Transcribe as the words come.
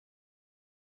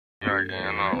track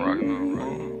in, I'm rocking.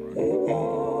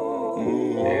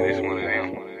 Yeah, this one of them.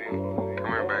 Come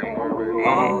here, baby.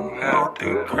 Won't have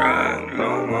to cry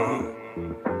no more.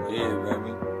 Yeah,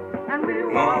 baby.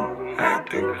 Won't have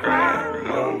to cry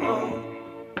no more.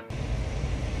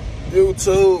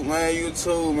 YouTube,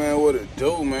 man, what it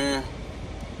do, man?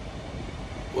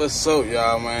 What's up,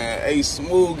 y'all, man? Hey,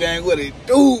 Smooth Gang, what it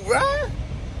do, bruh?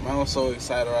 Man, I'm so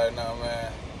excited right now,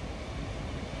 man.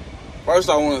 First,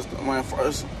 I want to, man,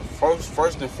 first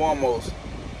and foremost,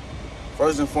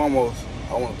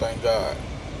 I want to thank God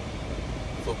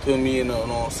for putting me in, you know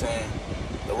what I'm saying,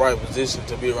 the right position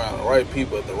to be around the right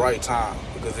people at the right time.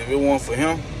 Because if it weren't for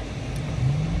him,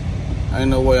 ain't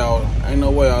no way I would, you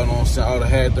know what I'm saying, I would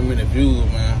have had them in the views,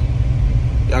 man.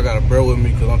 Y'all gotta bear with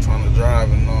me because I'm trying to drive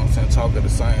and, you know what I'm saying, talk at the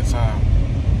same time.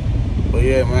 But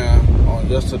yeah, man, on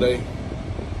yesterday,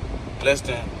 less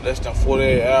than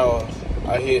 48 hours,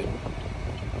 I hit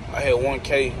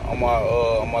 1K on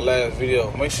my last video.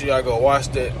 Make sure y'all go watch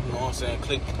that, you know what I'm saying,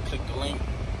 click the link.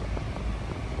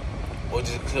 Or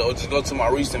just go to my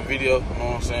recent video, you know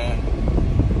what I'm saying.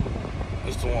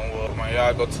 It's the one where, man,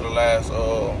 y'all go to the last,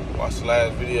 watch the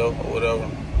last video or whatever.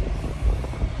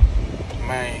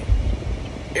 Man,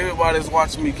 everybody's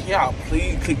watching me. Can y'all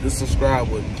please click the subscribe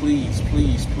button? Please.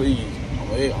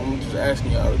 I'm just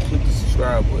asking y'all to click the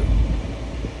subscribe button.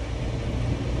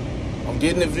 I'm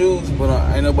getting the views, but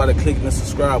ain't nobody clicking the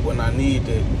subscribe button. I need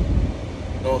that. You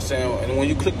know what I'm saying? And when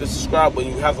you click the subscribe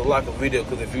button, you have to like a video.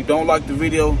 Because if you don't like the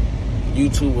video,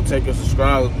 YouTube will take your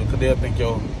subscribers because they'll think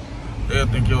your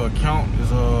account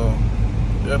is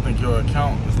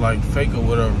like fake or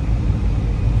whatever.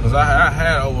 Cause I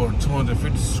had over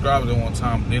 250 subscribers at one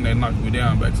time, but then they knocked me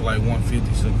down back to like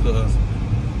 150. So cause,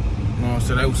 you know what I'm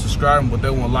saying, they was subscribing, but they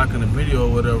weren't liking the video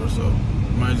or whatever. So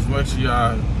man, just make sure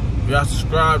y'all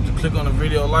subscribe, to click on the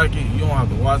video, like it. You don't have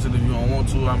to watch it if you don't want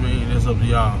to. I mean, it's up to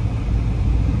y'all.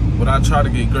 But I try to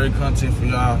get great content for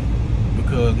y'all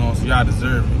because, you know, so y'all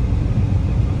deserve it.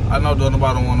 I know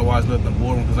nobody don't want to watch nothing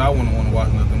boring because I wouldn't want to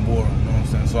watch nothing boring. You know what I'm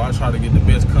saying? So I try to get the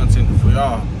best content for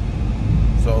y'all.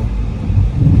 So.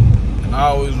 And I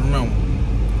always remember,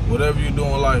 whatever you do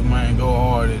in life, man, go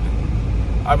hard at it.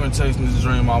 I've been chasing this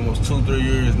dream almost 2-3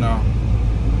 years now.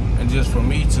 And just for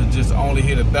me to just only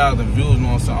hit 1,000 views, you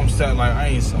know what I'm saying?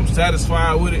 I'm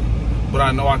satisfied with it, but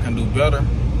I know I can do better.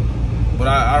 But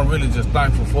I really just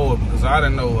thankful for it because I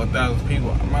didn't know 1,000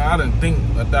 people. I mean, I didn't think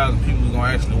 1,000 people was gonna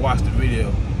actually watch the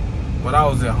video. But I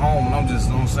was at home and I'm just,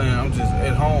 you know what I'm saying, I'm just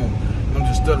at home. I'm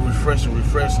just still refreshing.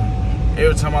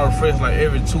 Every time I refresh, like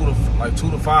every 2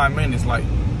 to 5 minutes, like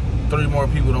 3 more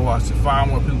people don't watch it, 5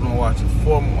 more people don't watch it,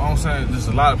 4 more. I'm saying just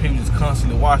a lot of people just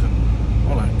constantly watching.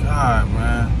 I'm like, God,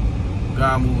 man,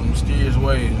 God moving in mysterious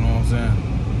ways, you know what I'm saying?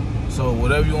 So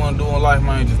whatever you want to do in life,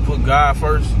 man, just put God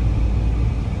first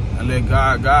and let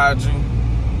God guide you.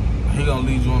 He gonna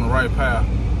lead you on the right path.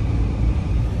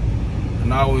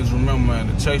 And I always remember, man,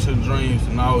 to chase your dreams,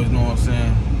 and I always know what I'm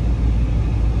saying.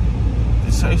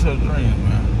 Just chase your dreams,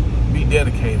 man. Be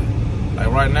dedicated. Like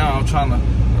right now, I'm trying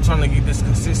to get this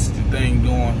consistency thing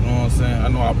going. You know what I'm saying? I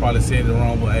know I probably said it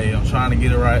wrong, but hey, I'm trying to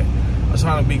get it right. I'm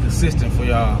trying to be consistent for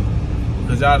y'all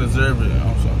because y'all deserve it. You know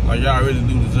what I'm saying? Like y'all really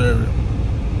do deserve it.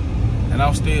 And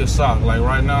I'm still shocked. Like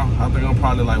right now, I think I'm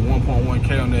probably like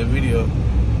 1.1K on that video.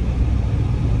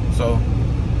 So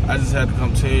I just had to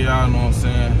come tell y'all, you know what I'm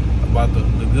saying, about the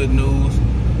good news.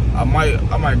 I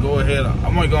might go ahead. I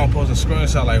might go and post a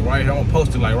screenshot like right here. I'm gonna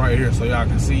post it like right here so y'all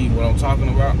can see what I'm talking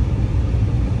about,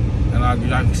 and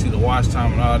y'all can see the watch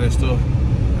time and all that stuff.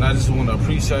 And I just want to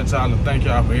appreciate y'all and thank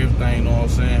y'all for everything. You know what I'm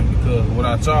saying? Because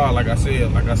without y'all, like I said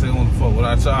on before,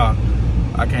 without y'all,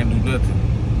 I can't do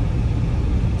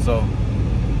nothing. So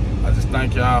I just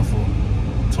thank y'all for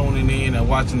tuning in and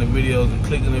watching the videos and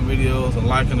clicking the videos and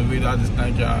liking the video. I just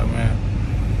thank y'all, man.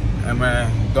 And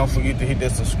man, don't forget to hit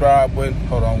that subscribe button.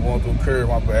 Hold on, I'm going through a curve,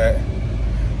 my bad.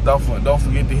 Don't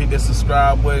forget to hit that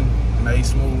subscribe button. And hey,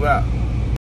 Smooth out.